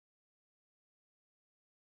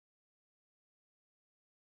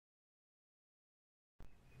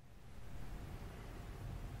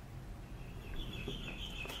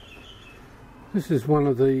This is one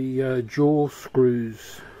of the jaw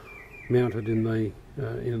screws mounted in the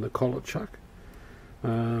collet chuck.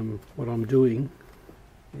 What I'm doing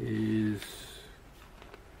is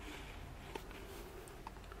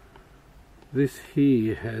this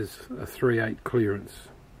here has a 3/8 clearance,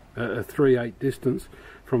 a 3/8 distance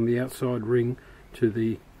from the outside ring to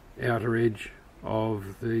the outer edge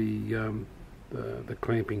of the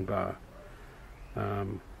clamping bar.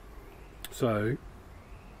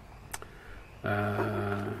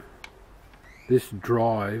 This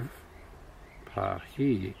drive part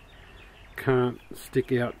here can't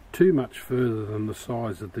stick out too much further than the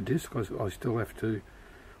size of the disc. I still have to,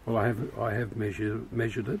 well, I have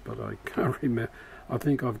measured it, but I can't remember. I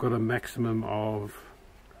think I've got a maximum of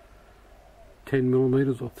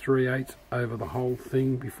 10mm or 3/8 over the whole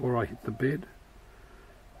thing before I hit the bed.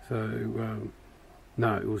 So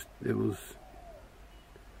no, it was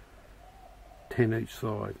 10 each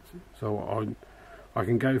side. So I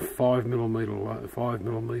can go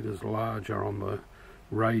 5mm larger on the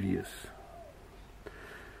radius.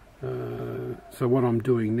 So what I'm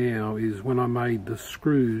doing now is, when I made the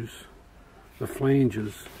screws, the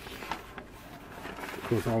flanges, of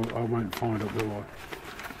course I won't find it, will I?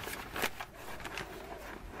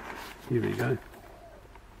 Here we go.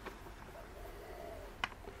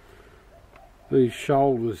 These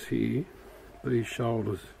shoulders here, these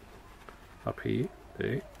shoulders up here,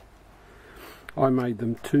 there, I made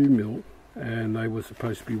them 2mm and they were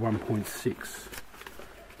supposed to be 1.6.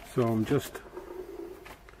 So I'm just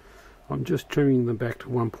trimming them back to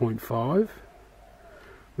 1.5,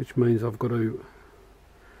 which means I've got to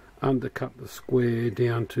undercut the square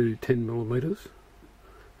down to 10mm.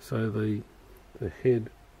 So the head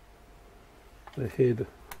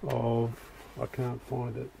of, I can't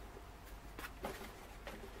find it.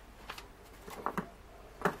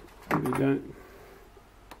 Here we go.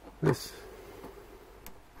 This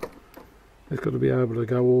it's got to be able to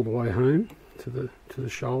go all the way home to the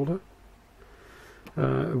shoulder.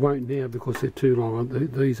 It won't now because they're too long.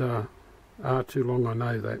 These are too long, I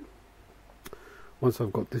know that. Once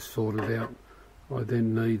I've got this sorted out, I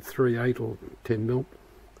then need 3/8 or 10mm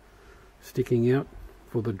sticking out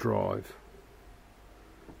for the drive.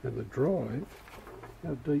 And the drive,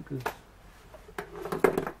 how deep is...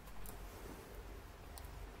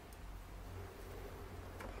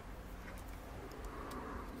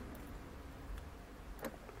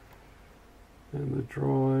 And the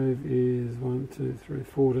drive is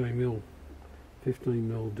 14mm,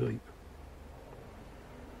 15mm deep.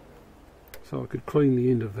 So I could clean the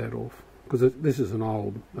end of that off, because this is an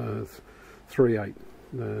old 3/8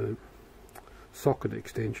 socket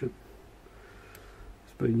extension.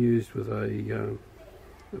 It's been used with a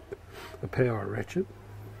power ratchet,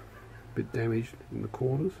 a bit damaged in the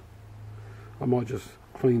corners. I might just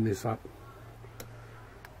clean this up.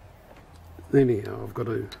 Anyhow, I've got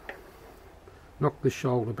to knock this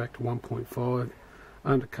shoulder back to 1.5,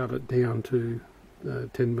 undercut it down to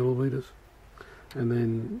 10mm, and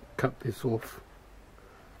then cut this off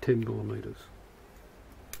 10mm.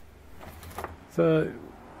 So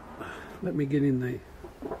let me get in there.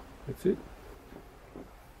 That's it.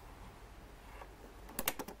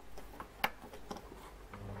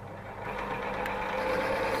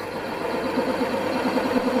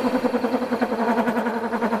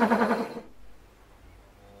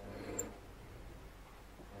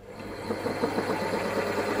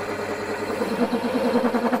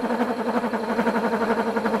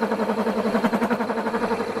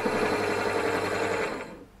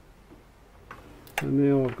 And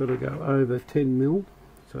now I've got to go over 10mm,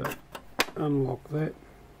 so unlock that,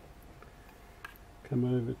 come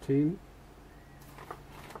over 10,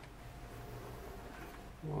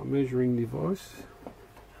 my measuring device,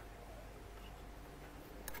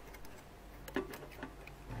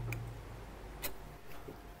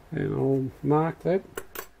 and I'll mark that,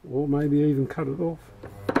 or maybe even cut it off.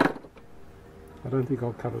 I don't think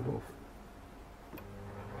I'll cut it off.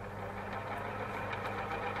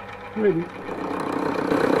 Maybe.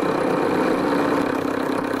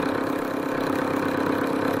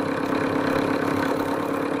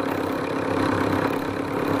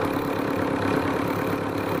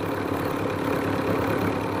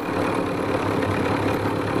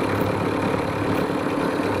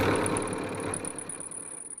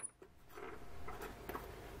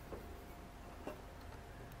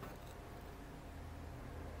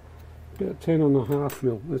 About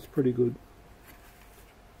 10.5mm, that's pretty good.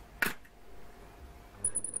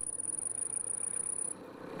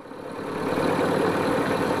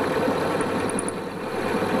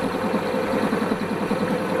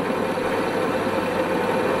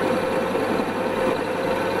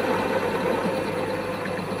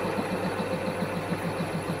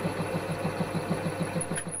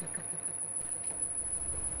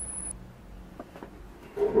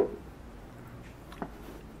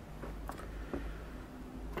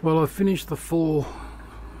 Well, I've finished the 4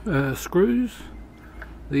 screws.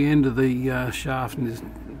 The end of the shaft has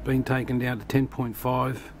been taken down to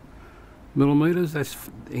 10.5 millimeters. That's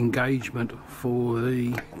engagement for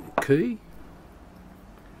the key.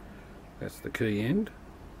 That's the key end.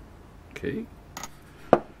 Key.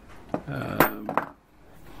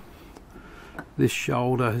 This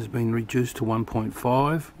shoulder has been reduced to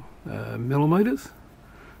 1.5 millimeters.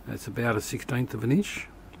 That's about a 1/16 of an inch.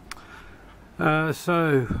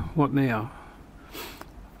 So what now?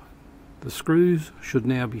 The screws should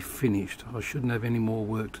now be finished. I shouldn't have any more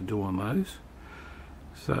work to do on those.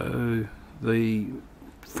 So the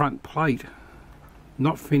front plate,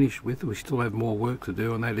 not finished with. We still have more work to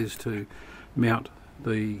do, and that is to mount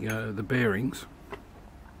the bearings.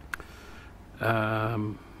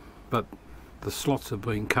 But the slots have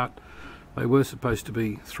been cut. They were supposed to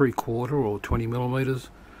be 3/4 or 20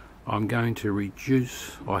 millimeters. I'm going to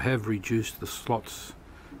reduce. I have reduced the slots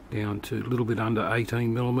down to a little bit under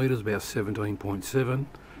 18 millimeters, about 17.7.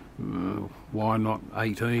 Why not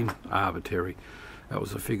 18? Arbitrary. That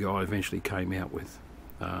was the figure I eventually came out with.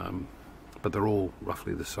 But they're all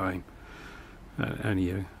roughly the same.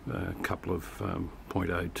 Only a couple of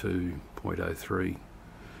 0.02, 0.03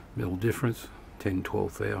 mil difference,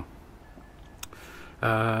 10/12 thou.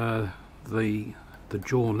 The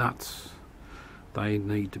jaw nuts, they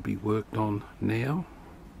need to be worked on now.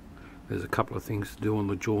 There's a couple of things to do on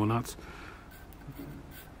the jaw nuts.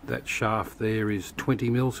 That shaft there is 20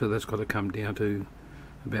 mil, so that's got to come down to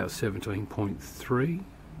about 17.3,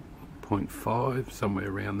 0.5, somewhere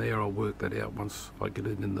around there. I'll work that out once I get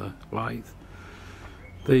it in the lathe.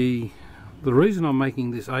 The reason I'm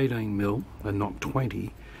making this 18 mil and not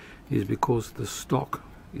 20 is because the stock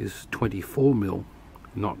is 24 mil,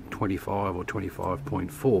 not 25 or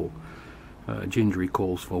 25.4. Gingery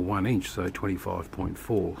calls for 1 inch, so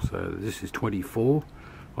 25.4. So this is 24.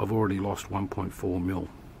 I've already lost 1.4 mil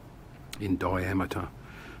in diameter,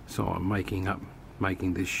 so I'm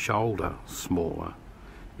making this shoulder smaller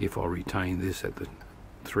if I retain this at the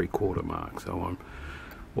 3/4 mark,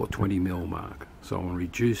 or 20 mil mark. So I'm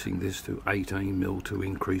reducing this to 18 mil to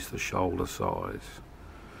increase the shoulder size.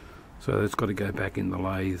 So that's got to go back in the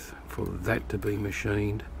lathe for that to be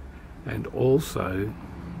machined, and also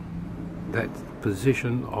that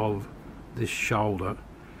position of this shoulder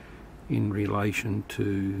in relation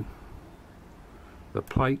to the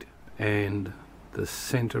plate and the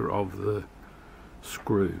center of the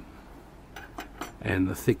screw and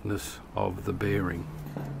the thickness of the bearing.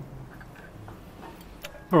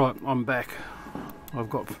 Alright, I'm back. I've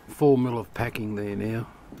got 4 mil of packing there now.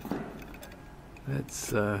 That's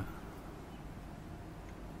so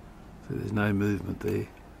there's no movement there.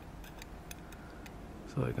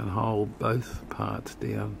 So I can hold both parts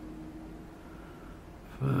down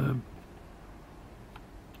firm.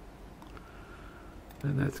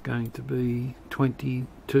 And that's going to be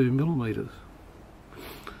 22 millimeters.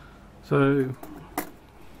 So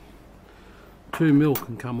 2 mil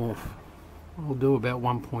can come off. I'll do about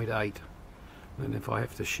 1.8. And if I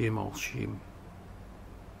have to shim, I'll shim.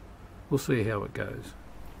 We'll see how it goes.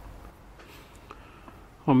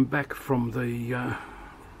 I'm back from the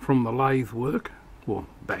lathe work. Well,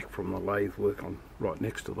 back from the lathe work. I'm right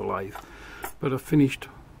next to the lathe. But I finished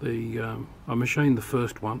I machined the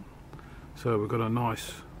first one. So we've got a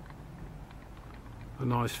nice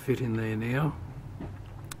fit in there now.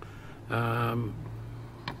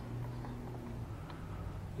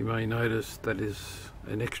 You may notice that is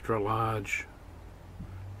an extra large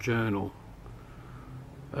journal.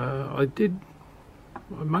 I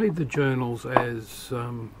made the journals as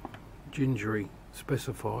Gingery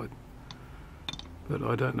specified, but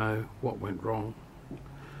I don't know what went wrong.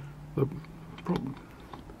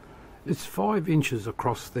 It's 5 inches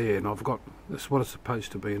across there, and that's what it's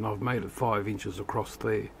supposed to be, and I've made it 5 inches across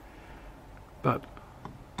there. But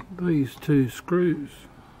these two screws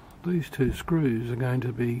are going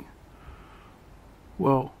to be,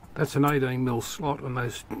 well, that's an 18 mil slot, and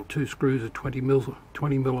those two screws are 20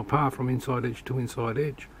 mil apart from inside edge to inside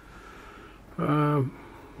edge. So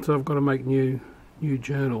I've got to make new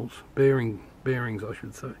journals, bearings I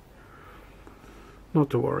should say. Not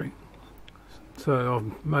to worry. So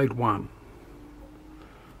I've made one,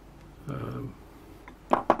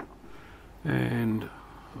 and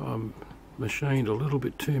I'm machined a little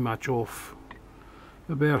bit too much off,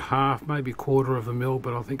 about half, maybe 1/4 of a mil,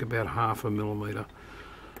 but I think about 1/2 a millimeter.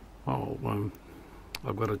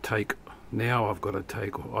 I've got to take,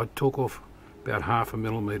 I took off about 1/2 a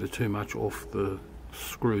millimeter too much off the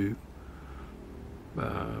screw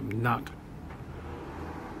nut.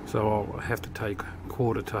 So I'll have to take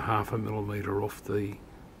 1/4 to 1/2 a millimeter off the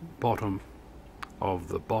bottom of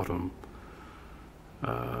the bottom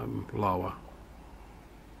lower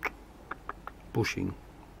bushing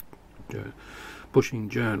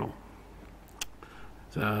journal,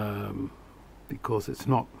 because it's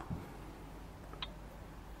not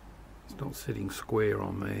sitting square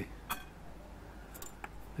on there.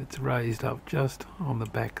 It's raised up just on the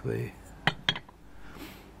back there.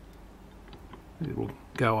 It will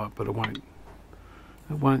go up, but it won't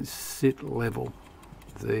sit level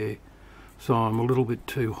there. So I'm a little bit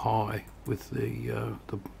too high with the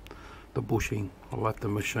bushing. I'll have to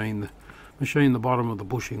machine the bottom of the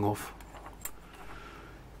bushing off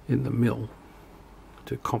in the mill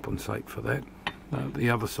to compensate for that. The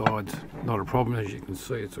other side's not a problem, as you can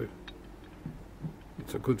see.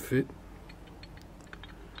 It's a good fit.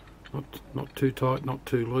 Not too tight, not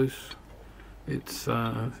too loose. It's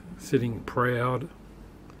sitting proud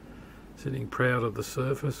of the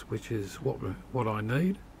surface, which is what I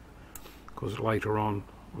need, because later on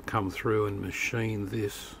I'll come through and machine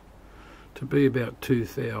this to be about 2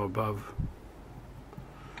 thou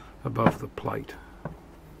above the plate.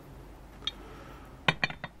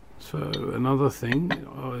 So another thing,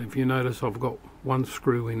 if you notice, I've got one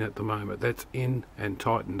screw in at the moment. That's in and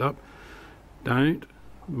tightened up. Don't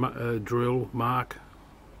drill,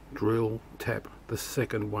 tap the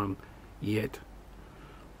second one yet.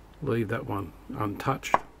 Leave that one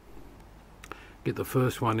untouched. Get the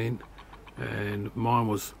first one in, and mine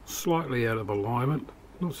was slightly out of alignment.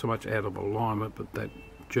 Not so much out of alignment, but that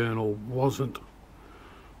journal wasn't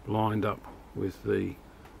lined up with the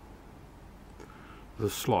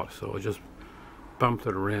slot, so I just bumped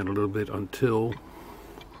it around a little bit until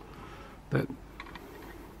that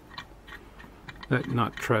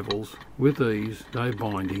nut travels with ease, no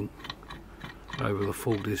binding, over the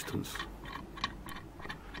full distance.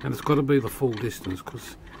 And it's got to be the full distance,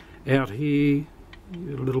 because out here a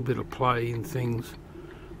little bit of play in things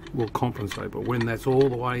will compensate, but when that's all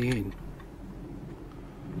the way in,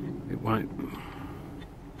 it won't.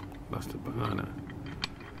 Must have been, no.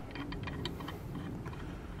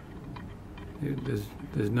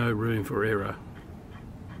 There's no room for error.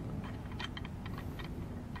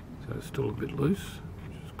 So it's still a bit loose,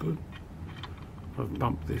 which is good. I've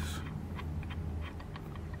bumped this.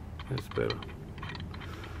 That's better.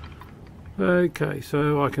 Okay,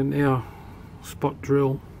 so I can now spot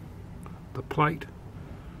drill the plate,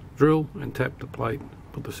 drill and tap the plate,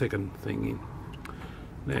 put the second thing in.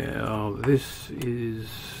 Now this is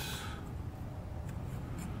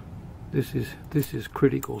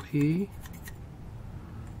critical here.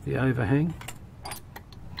 The overhang.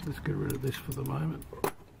 Let's get rid of this for the moment.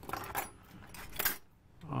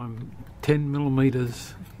 I'm 10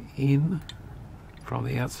 millimeters in from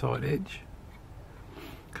the outside edge.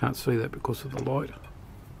 Can't see that because of the light.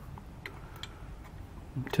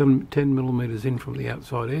 10 millimeters in from the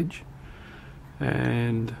outside edge,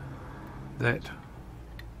 and that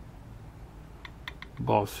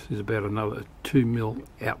boss is about another 2 mil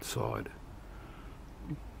outside.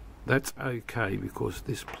 That's okay, because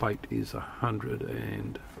this plate is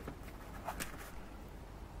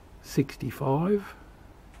 165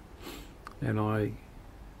 and I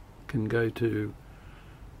can go to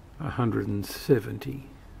 170,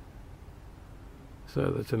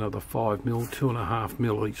 so that's another 5 mil, 2.5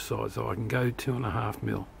 mil each side, so I can go 2.5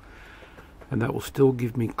 mil, and that will still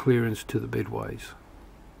give me clearance to the bedways,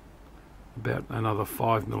 about another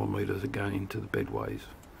 5 millimeters again to the bedways.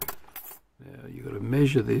 Now you've got to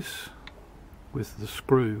measure this with the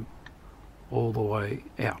screw all the way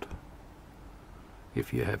out.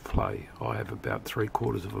 If you have play, I have about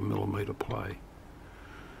 3/4 of a millimeter play.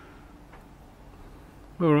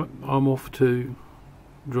 Alright, I'm off to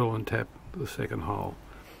drill and tap the second hole.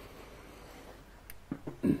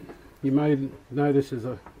 You may notice there's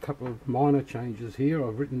a couple of minor changes here.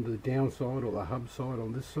 I've written the downside or the hub side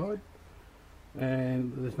on this side,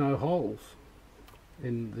 and there's no holes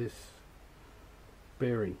in this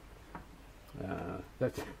bearing.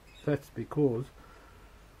 That's because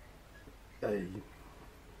it's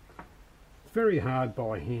very hard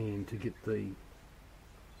by hand to get the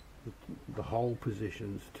hole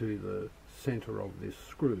positions to the center of this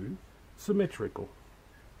screw symmetrical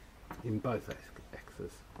in both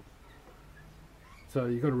axes. So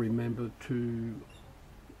you've got to remember to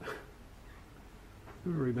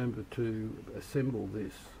assemble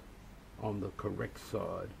this on the correct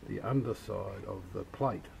side, the underside of the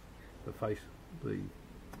plate, the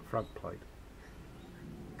front plate.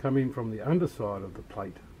 Come in from the underside of the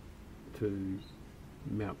plate to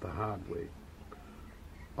mount the hardware.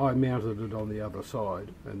 I mounted it on the other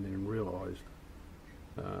side and then realised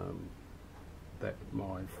that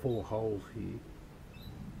my 4 holes here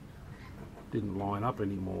didn't line up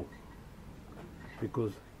anymore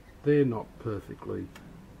because they're not perfectly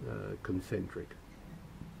concentric.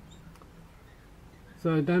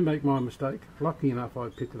 So don't make my mistake. Lucky enough I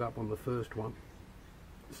picked it up on the first one,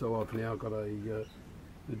 so I've now got a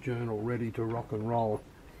journal ready to rock and roll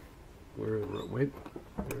wherever it went.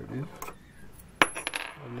 There it is.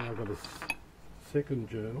 I've now got a second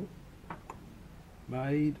journal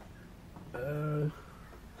made,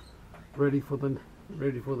 ready for the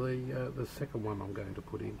second one I'm going to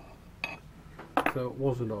put in. So it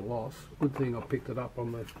wasn't a loss. Good thing I picked it up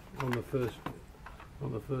on the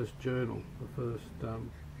first journal, the first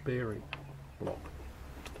bearing block.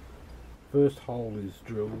 First hole is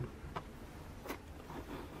drilled,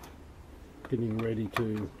 getting ready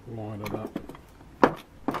to line it up.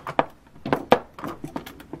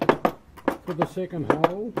 For the second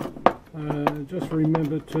hole, just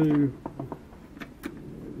remember to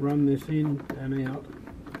run this in and out.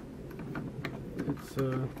 It's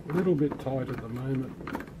a little bit tight at the moment.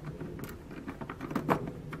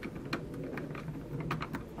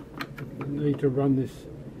 You need to run this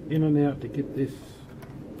in and out to get this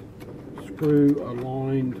screw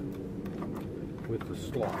aligned with the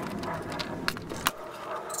slot.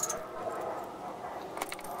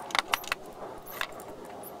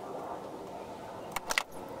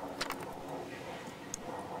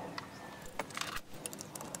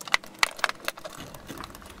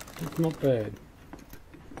 It's not bad.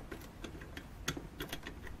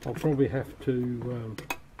 I'll probably have to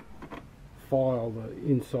file the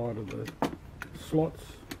inside of the slots,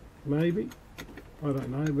 maybe. I don't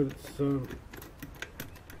know, but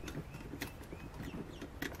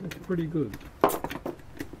it's pretty good. I'll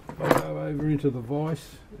go over into the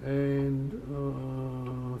vise and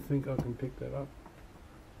I think I can pick that up.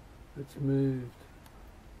 It's moved.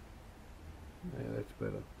 Yeah, that's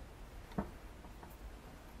better.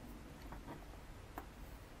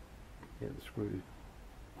 Yeah, the screw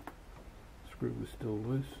was still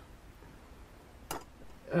loose.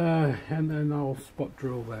 And then I'll spot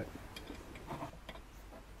drill that.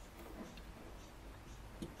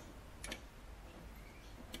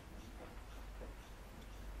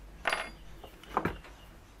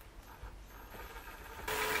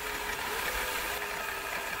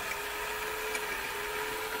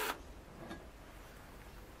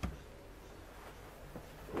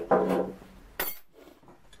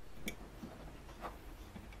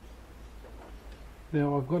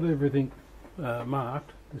 Now I've got everything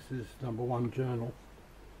marked. This is number one journal,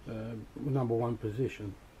 number one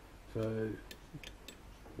position. So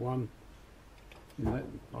one in that,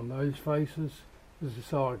 on those faces. This is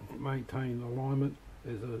so I maintain alignment.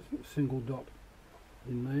 There's a single dot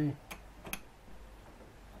in there.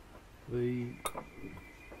 The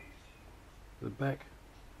back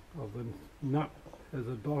of the nut has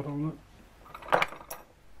a dot on it.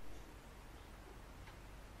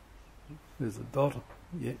 There's a dot,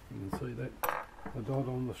 yeah, you can see that, a dot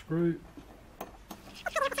on the screw.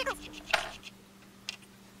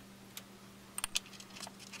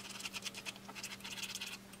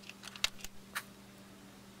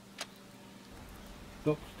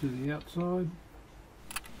 Dots to the outside.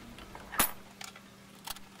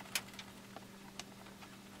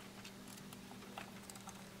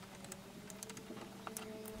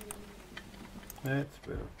 That's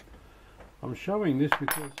better. I'm showing this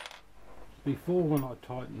because before, when I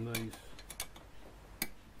tighten these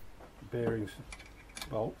bearings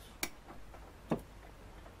bolts,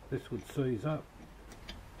 this would seize up.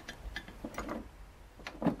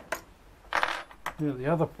 Now the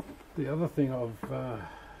other thing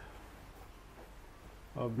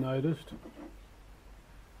I've noticed,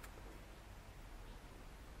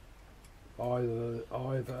 either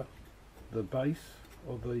the base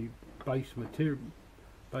or the base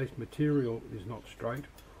material is not straight,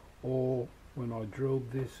 or when I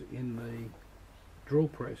drilled this in the drill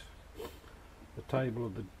press, the table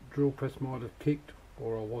of the drill press might have kicked,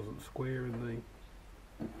 or I wasn't square in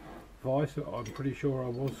the vise. I'm pretty sure I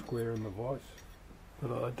was square in the vise,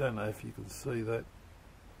 but I don't know if you can see that.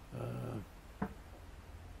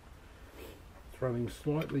 It's running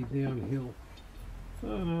slightly downhill.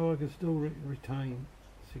 Oh no, I can still retain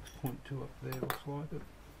 6.2 up there, looks like it.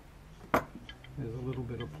 There's a little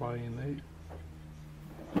bit of play in there.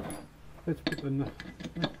 Let's put the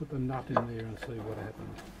nut in there and see what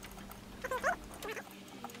happens.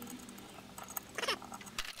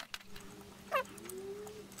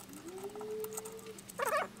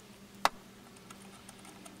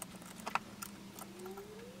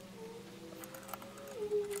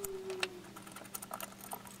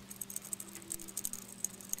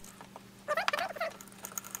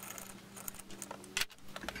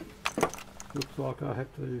 like I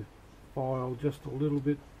have to file just a little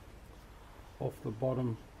bit off the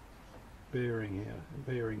bottom bearing here,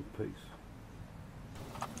 bearing piece.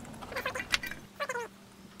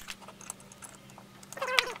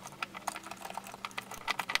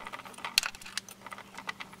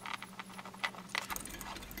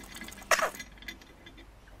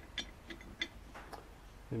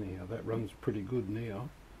 Anyhow, that runs pretty good now.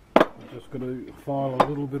 I'm just going to file a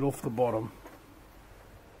little bit off the bottom.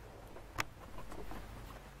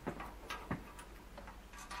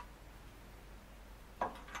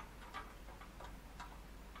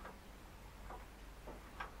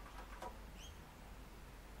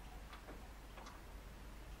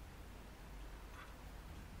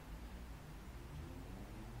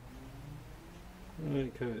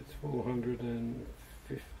 Okay, it's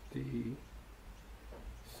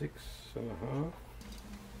 456.5.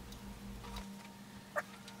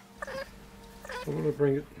 I'm going to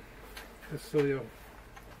bring it, let's see, about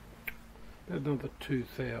another 2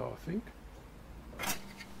 thou, I think.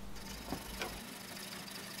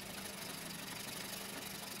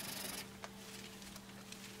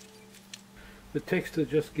 The texture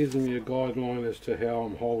just gives me a guideline as to how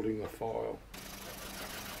I'm holding the file.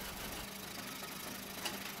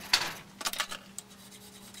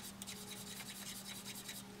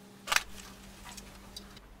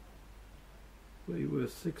 We were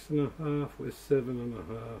 6.5, we're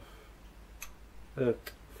 7.5,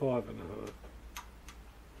 5.5,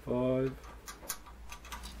 5,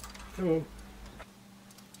 come on.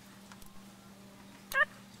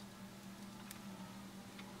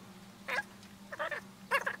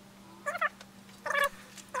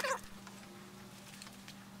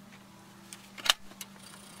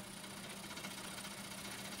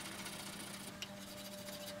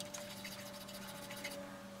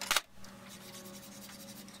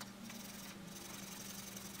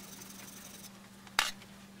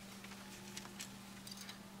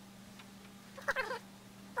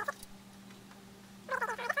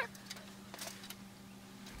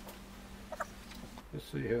 Let's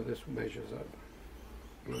see how this measures up,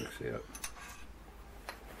 works out.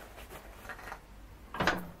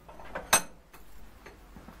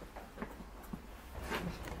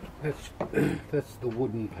 That's the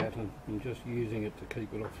wooden pattern. I'm just using it to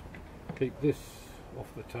keep this off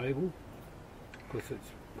the table because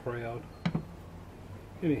it's proud.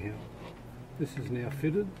 Anyhow, this is now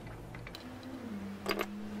fitted.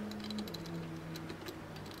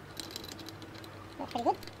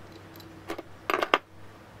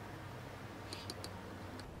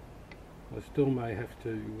 I still may have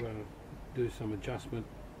to do some adjustment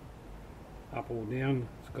up or down.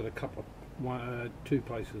 It's got a couple of two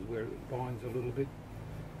places where it binds a little bit,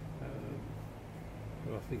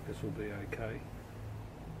 but I think this will be okay.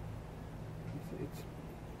 It's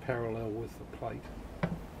parallel with the plate.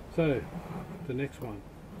 So the next one,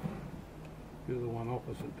 do the one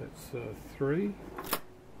opposite. That's 3.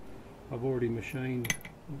 I've already machined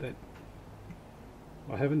that.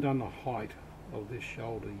 I haven't done the height of this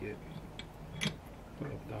shoulder yet,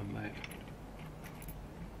 but I've done that.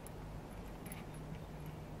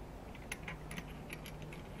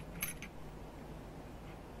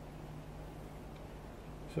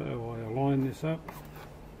 So I align this up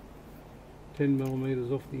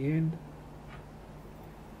 10mm off the end.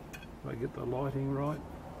 If I get the lighting right.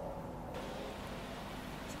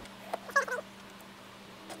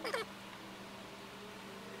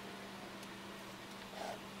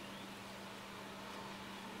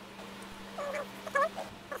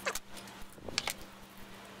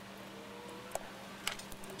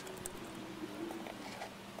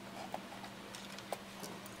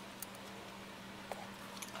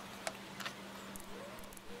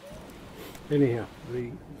 Anyhow,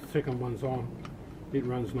 the second one's on. It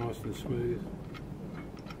runs nice and smooth.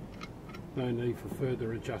 No need for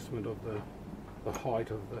further adjustment of the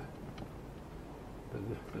height of the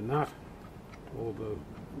nut or the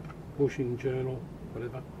bushing journal,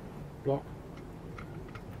 whatever, block.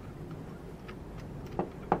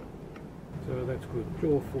 So that's good.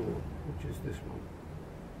 Jaw 4, which is this one.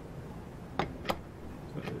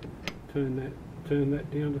 So turn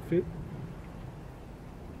that down to fit.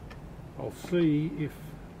 I'll see if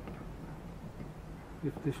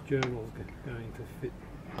this journal's going to fit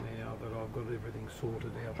now that I've got everything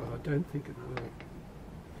sorted out, but I don't think it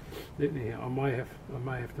will. Anyhow, I may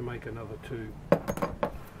have to make another 2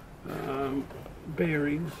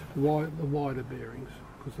 bearings, the wider bearings,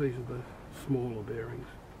 because these are the smaller bearings.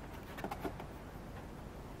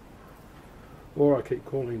 Or I keep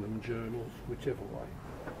calling them journals, whichever way.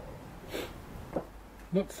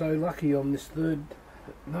 Not so lucky on this third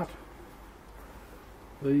nut.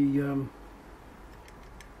 The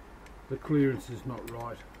the clearance is not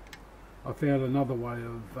right. I found another way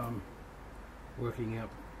of working out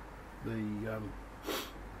the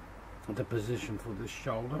position for this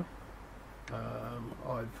shoulder.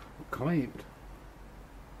 I've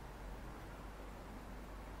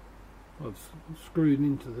screwed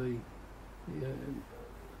into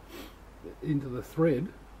the thread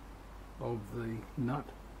of the nut,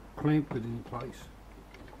 clamped it in place,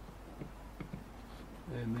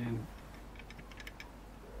 and then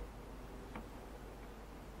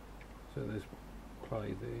so there's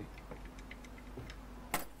play there.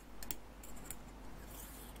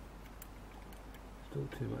 Still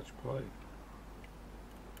too much play.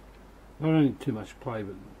 Not only too much play,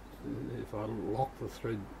 but if I lock the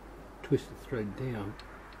thread, twist the thread down,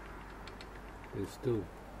 there's still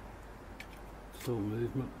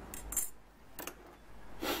movement.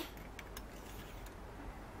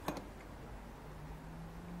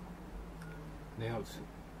 Now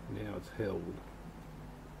it's held,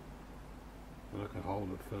 and I can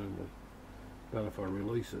hold it firmly. But if I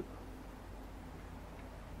release it,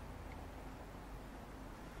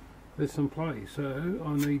 there's some play. So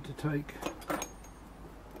I need to take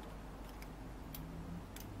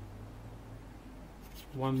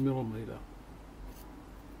one millimeter,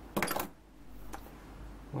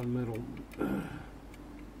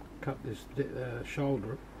 cut this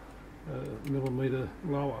shoulder a millimeter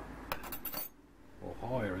lower, or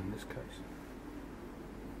higher in this case.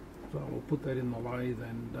 So we'll put that in the lathe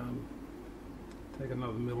and take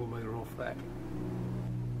another millimeter off that.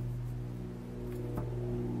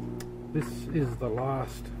 This is the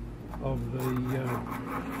last of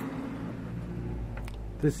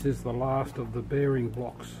the bearing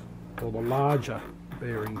blocks, or the larger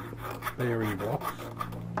bearing blocks.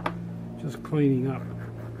 Just cleaning up.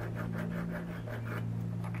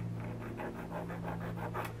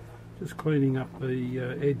 Just cleaning up the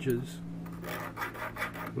edges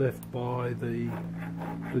left by the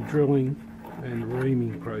drilling and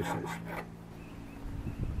reaming process.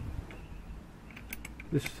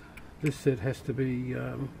 This set has to be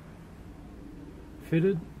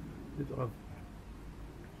fitted.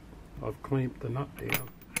 I've clamped the nut down,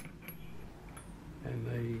 and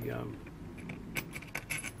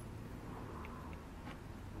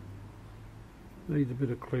needs a bit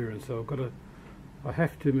of clearance. So I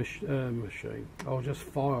have to machine. I'll just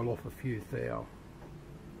file off a few thou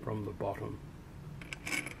from the bottom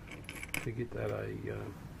to get that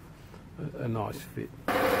a nice fit.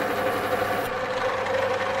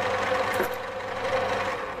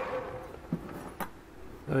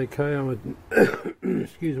 Okay,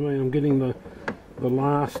 excuse me, I'm getting the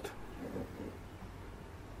last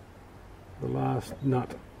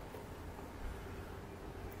nut,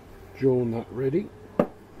 jaw nut ready.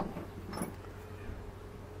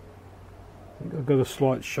 I've got a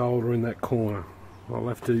slight shoulder in that corner. I'll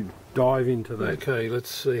have to dive into that. Okay, let's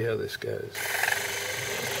see how this goes.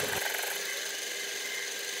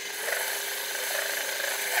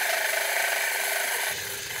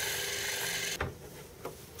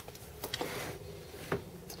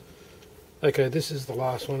 Okay, this is the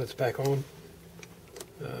last one. It's back on.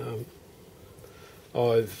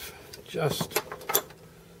 I've just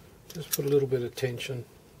put a little bit of tension,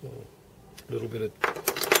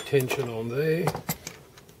 on there,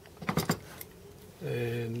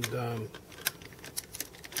 and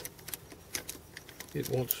it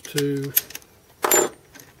wants to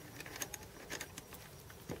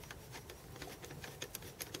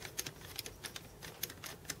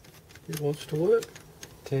work.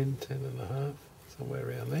 10 and a half, somewhere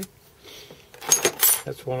around there.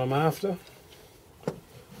 That's what I'm after.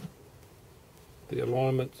 The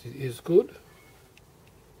alignment is good.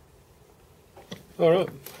 Alright,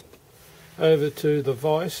 over to the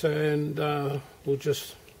vise, and we'll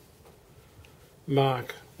just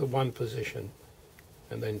mark the one position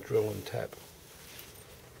and then drill and tap.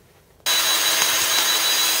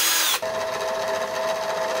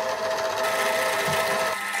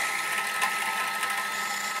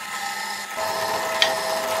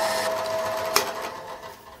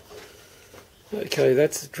 Okay,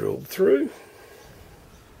 that's drilled through.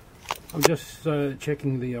 I'm just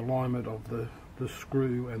checking the alignment of the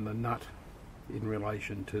screw and the nut in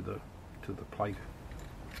relation to the plate.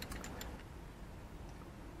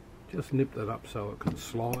 Just nip that up so it can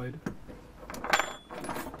slide,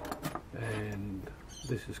 and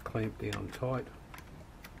this is clamped down tight.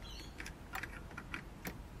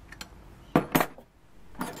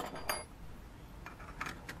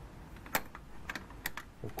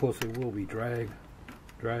 Of course, there will be drag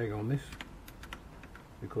on this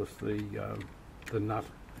because the nut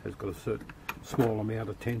has got a certain small amount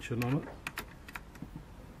of tension on it.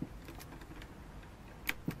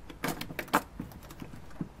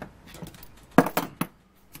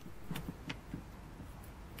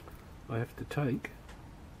 I have to take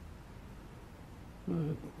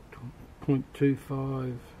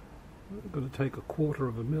 0.25. I've got to take 1/4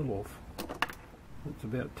 of a mil off. That's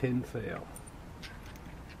about 10 thou.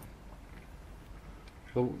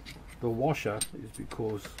 The washer is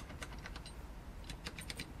because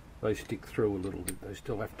they stick through a little bit. They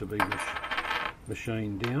still have to be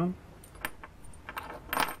machined down.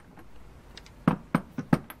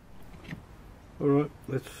 Alright,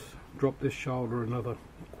 let's drop this shoulder another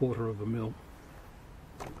 1/4 of a mil.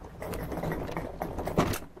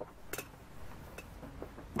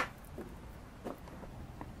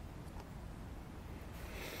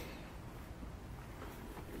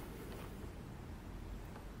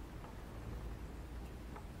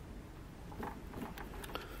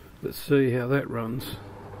 Let's see how that runs.